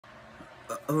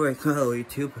Alright, hello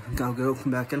YouTube. I'll go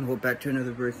come back and we'll back to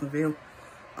another bracelet video.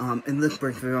 In this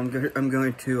bracelet video, I'm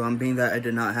going to, being that I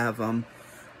did not have,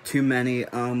 too many,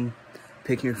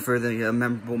 pictures for the,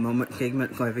 memorable moment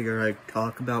segment, so I figured I'd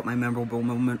talk about my memorable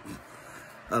moments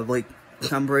of, like,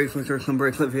 some bracelets or some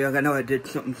bracelet videos. I know I did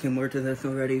something similar to this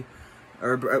already,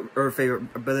 or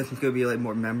favorite, but this is gonna be, like,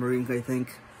 more memories, I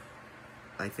think,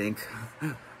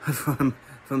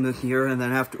 from this year, and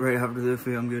then right after this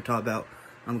video, I'm gonna talk about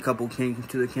a couple changes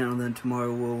to the channel. Then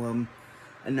tomorrow we'll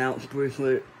announce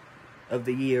bracelet of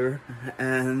the year,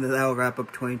 and that'll wrap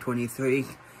up 2023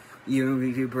 year in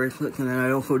review bracelets. And then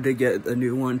I also did get a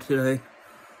new one today.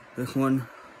 This one,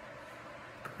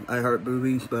 I Heart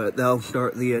Boobies, but that'll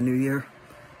start the new year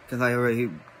because I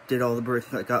already did all the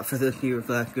bracelets I got for this year,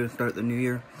 so that's gonna start the new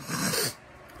year.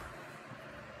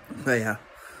 But yeah,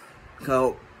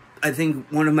 so I think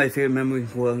one of my favorite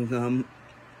memories was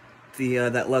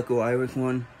that Lucky Iris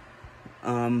one.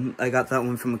 I got that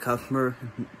one from a customer,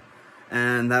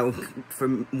 and that was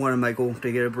from one of my goals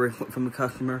to get a bracelet from a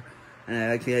customer, and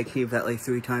I achieved that like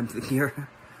 3 times this year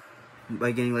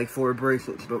by getting like 4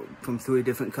 bracelets, but from 3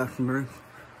 different customers.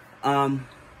 Cause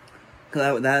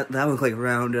that was like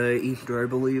around Easter, I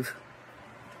believe.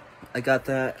 I got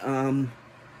that,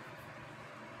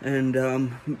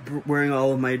 and wearing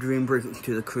all of my dream bracelets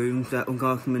to the cruise. That was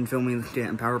awesome, and filming the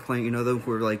Stanton power plant. You know, those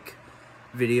were like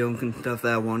videos and stuff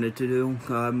that I wanted to do.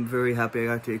 So I'm very happy I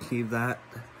got to achieve that.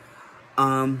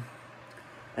 And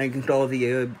just all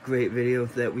the great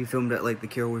videos that we filmed at like the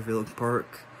Carrollwood Village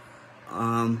Park,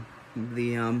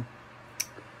 the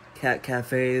cat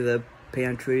cafe, the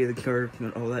pantry, the church,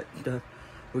 and all that stuff.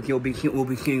 We'll be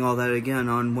seeing all that again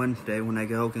on Wednesday when I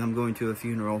go, because I'm going to a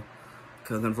funeral.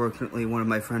 Because unfortunately one of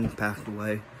my friends passed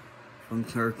away from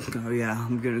church. So yeah,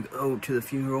 I'm gonna go to the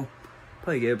funeral.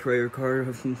 Probably get a prayer card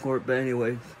of some sort, but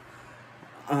anyways.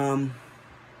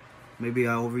 Maybe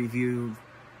I'll review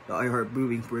the I Heart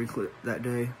Boobies bracelet that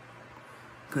day.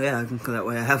 So yeah, so that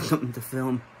way I have something to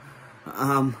film.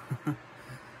 Or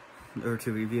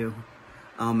to review.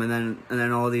 And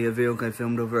then all the videos I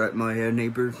filmed over at my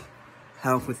neighbor's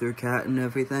house with their cat and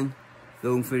everything.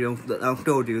 Those videos, I'll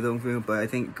still do those videos, but I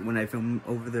think when I film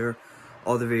over there,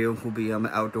 all the videos will be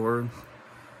outdoor,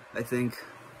 I think.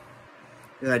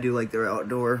 Yeah, I do like their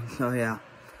outdoor, so yeah.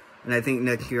 And I think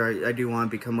next year I do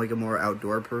want to become like a more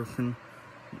outdoor person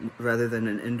rather than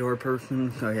an indoor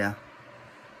person, so yeah.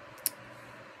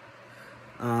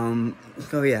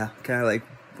 So yeah, kind of like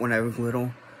when I was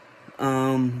little.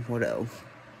 What else?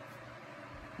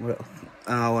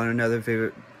 Oh, and another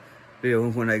favorite video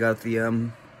was when I got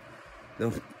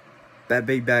that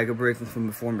big bag of bracelets from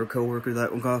a former coworker.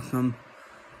 That was awesome.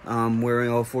 Wearing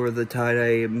all 4 of the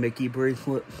tie-dye Mickey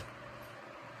bracelets.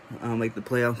 Like the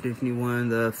Playhouse Disney one,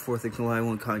 the 4th of July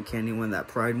one, Cotton Candy one, that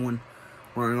Pride one.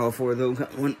 Wearing all 4 of those.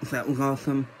 That was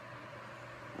awesome.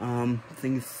 I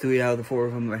think 3 out of the 4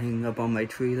 of them are hanging up on my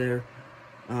tree there.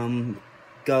 Got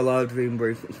a lot of dream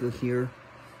bracelets this year.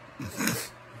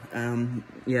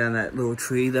 Yeah, that little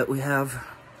tree that we have.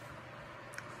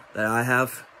 That I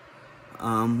have.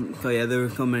 So yeah, there were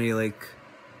so many, like,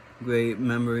 great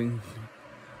memories.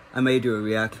 I may do a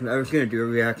reaction. I was gonna do a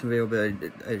reaction video, but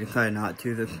I decided not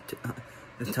to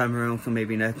this time around, so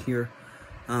maybe next year.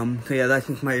 So yeah, that's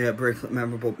just my bracelet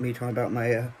me talking about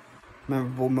my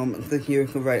memorable moments this year.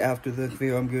 So right after this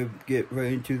video, I'm gonna get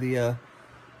right into the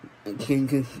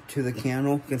changes to the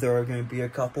channel, because there are gonna be a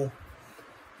couple.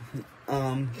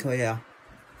 So yeah.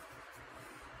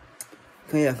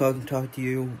 So yeah, so I can talk to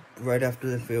you right after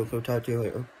this video, so talk to you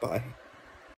later. Bye.